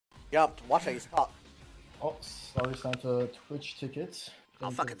Yup, watch how you spot. Oh, sorry, sent a Twitch ticket.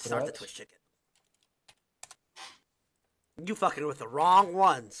 I'll fucking start the Twitch ticket. You fucking with the wrong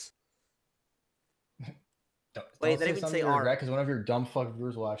ones. Wait, they didn't even say R. Because one of your dumb fuck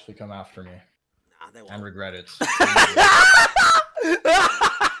viewers will actually come after me. Nah, they won't. And regret it.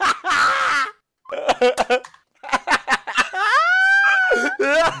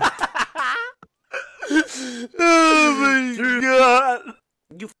 Oh my god!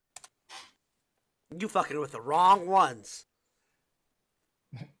 You fucking with the wrong ones.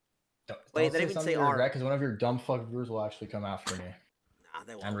 Wait, they didn't even say R. Because one of your dumb fuck viewers will actually come after me. Nah,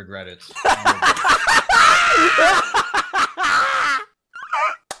 they won't. And regret it.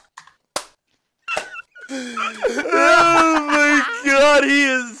 Oh my god, he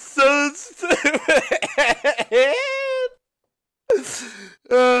is so stupid!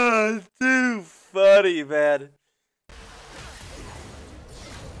 Oh, too funny, man.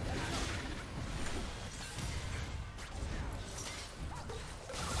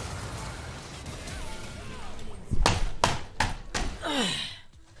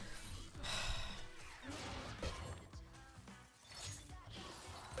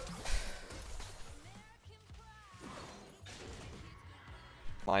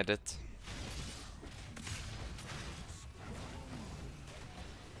 Mind it.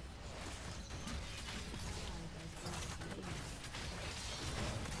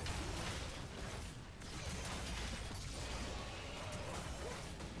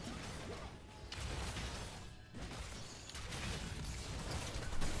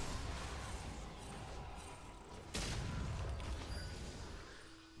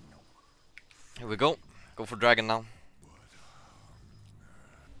 Here we go. Go for dragon now.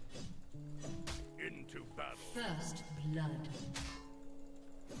 Into battle. First blood.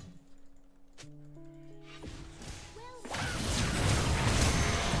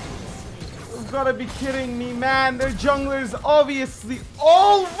 You gotta be kidding me, man. Their junglers obviously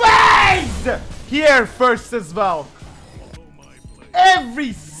always here first as well.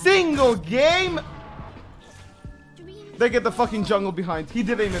 Every single game they get the fucking jungle behind. He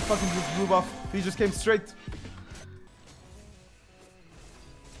didn't even fucking just move off. He just came straight.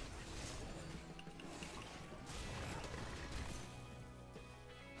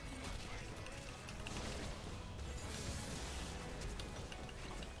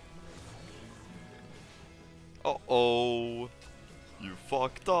 Uh-oh. You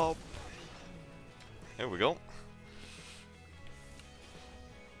fucked up. Here we go.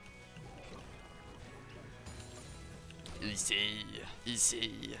 Easy.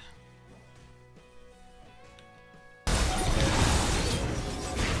 Easy.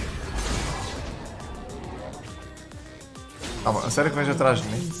 Calma, a sério que vens atrás de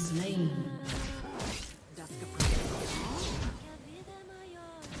mim?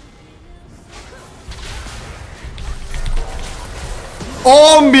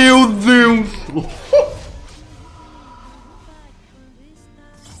 Oh meu Deus!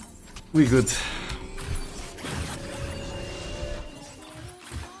 We good.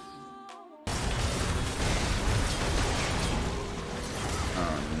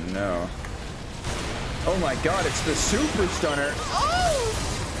 Oh no. Oh my god, it's the super stunner. Oh!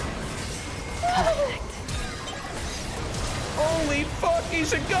 Perfect. Holy fuck,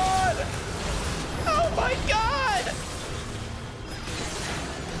 he's a god! Oh my god!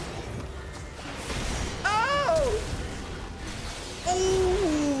 Oh!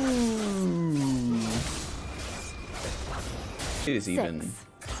 Ooh! It is even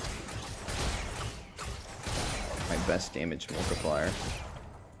my best damage multiplier.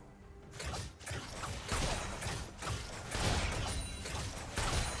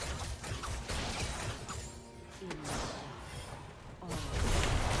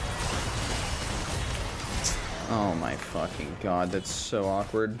 Oh my fucking god, that's so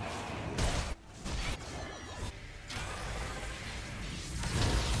awkward.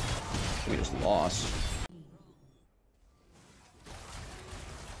 We just lost.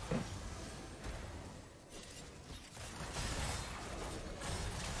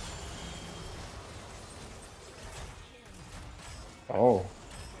 Oh.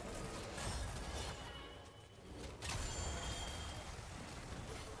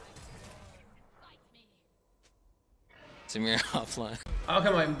 Samir offline. How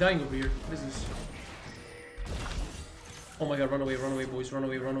come I'm dying over here? What is this? Oh my god, run away, boys. Run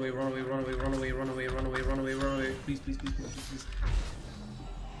away. Please.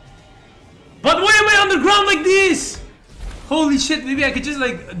 But why am I on the ground like this? Holy shit, maybe I could just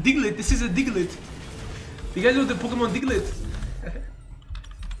like Diglett. This is a Diglett. You guys know the Pokemon Diglett?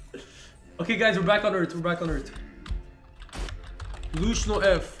 Okay guys, we're back on Earth. Lush no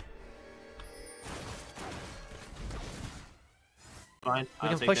F. Fine. We I'll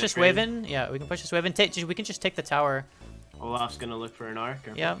can take push that this trade. wave in. Yeah, we can push this wave in. We can just take the tower. Olaf's gonna look for an arc.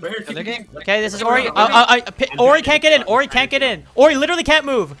 Or... Yeah. Right here, So they're keep- getting... Okay, this is Ori. Ori can't get in. Ori can't get in. Ori literally can't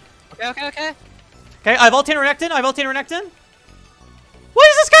move. Okay. Okay, I've ulted Renekton. What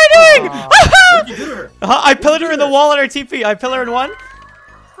is this guy doing? What did you do to her? I pillared her in the wall on her TP. I pillar in one.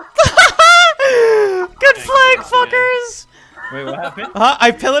 Good flag, fuckers. Wait, what happened?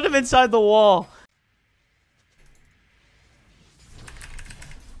 I pillared him inside the wall.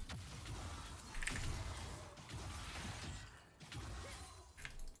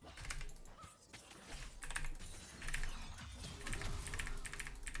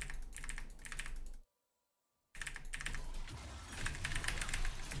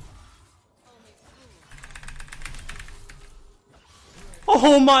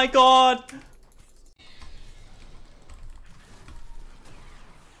 Oh my god!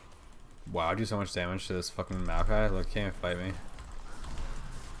 Wow, I do so much damage to this fucking Maokai. Look, can't even fight me.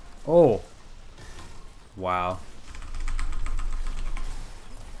 Oh! Wow.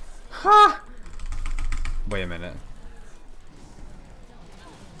 Ha! Wait a minute.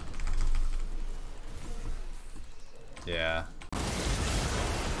 Yeah.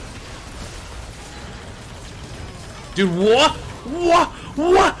 Dude, what? What?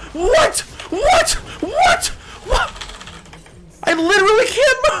 I literally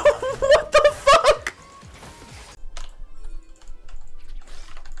can't move! What the fuck?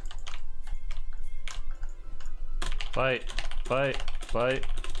 Fight.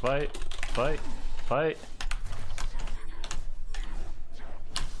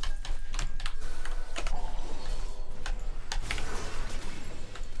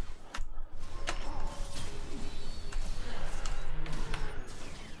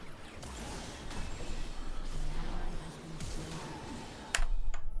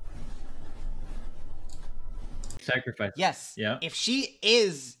 Sacrifice. Yes. Yeah. If she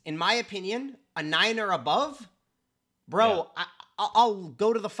is, in my opinion, a 9 or above, bro, I'll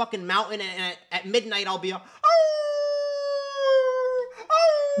go to the fucking mountain and at midnight I'll be bro,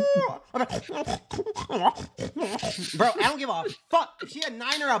 I don't give a fuck. If she had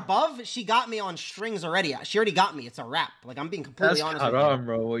 9 or above, she got me on strings already. She already got me. It's a wrap. Like, I'm being completely That's honest with haram, you.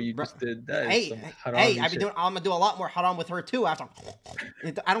 bro. What you just did. That is some haram I'm shit. gonna do a lot more haram with her too after.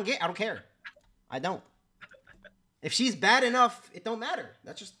 I don't care. I don't. If she's bad enough, it don't matter.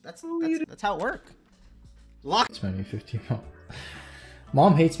 That's how it works. Lock. 2015.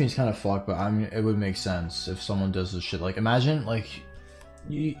 Mom hates me is kind of fucked, but I mean, it would make sense if someone does this shit. Like, imagine, like,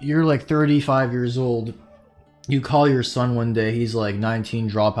 you're like 35 years old. You call your son one day, he's like 19,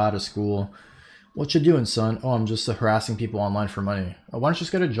 drop out of school. What you doing, son? Oh, I'm just harassing people online for money. Oh, why don't you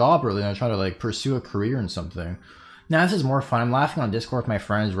just get a job early and try to like pursue a career in something? Now this is more fun. I'm laughing on Discord with my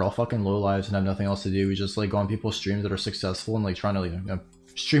friends. We're all fucking low lives and have nothing else to do. We just like go on people's streams that are successful and like trying to like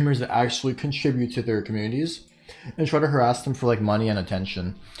streamers that actually contribute to their communities and try to harass them for like money and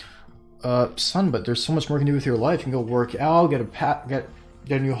attention. Son, but there's so much more you can do with your life. You can go work out, get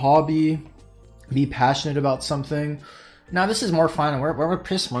a new hobby, be passionate about something. Now this is more fun. We're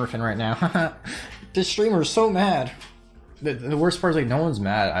piss smurfing right now. This streamer's so mad. The worst part is like no one's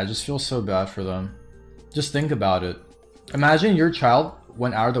mad. I just feel so bad for them. Just think about it. Imagine your child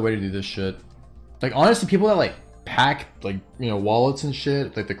went out of the way to do this shit. Like honestly, people that like hack like wallets and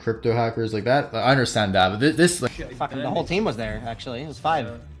shit, like the crypto hackers like that. I understand that, but this like fucking the whole team was there. Actually, it was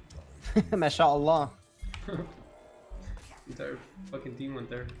 5. Mashallah. The entire fucking team went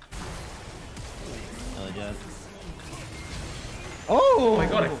there. Oh my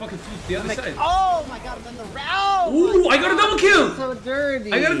god, I fucking flew to the other side. Oh my god, I'm in the round. Ooh, I got a double kill. So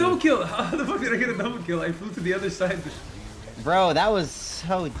dirty. I got a double kill. How the fuck did I get a double kill? I flew to the other side. Bro, that was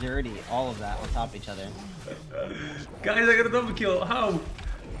so dirty. All of that on top of each other. Guys, I got a double kill. How?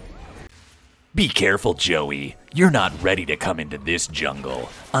 Be careful, Joey. You're not ready to come into this jungle.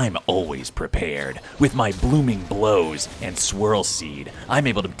 I'm always prepared. With my blooming blows and swirl seed, I'm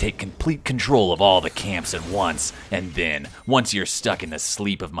able to take complete control of all the camps at once. And then, once you're stuck in the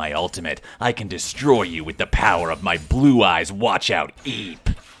sleep of my ultimate, I can destroy you with the power of my blue eyes. Watch out, Eep.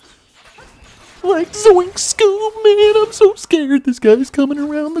 Like Zoink Scoob, man, I'm so scared. This guy's coming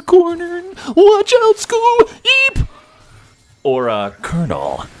around the corner. And watch out, Scoob, Eep. Or,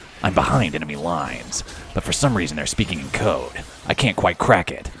 Colonel. I'm behind enemy lines, but for some reason they're speaking in code. I can't quite crack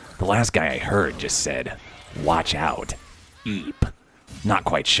it. The last guy I heard just said, watch out, Eep. Not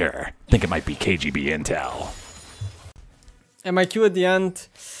quite sure. Think it might be KGB intel. And my Q at the end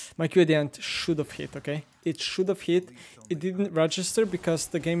should have hit, okay? It should have hit. It didn't register because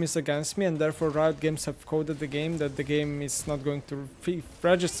the game is against me, and therefore Riot Games have coded the game that the game is not going to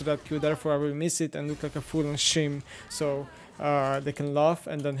register that Q, therefore I will miss it and look like a fool on stream. So they can laugh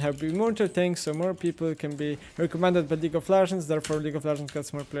and then have be more entertaining, so more people can be recommended by League of Legends, therefore League of Legends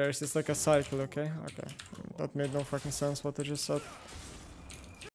gets more players. It's like a cycle, okay? Okay. That made no fucking sense what I just said.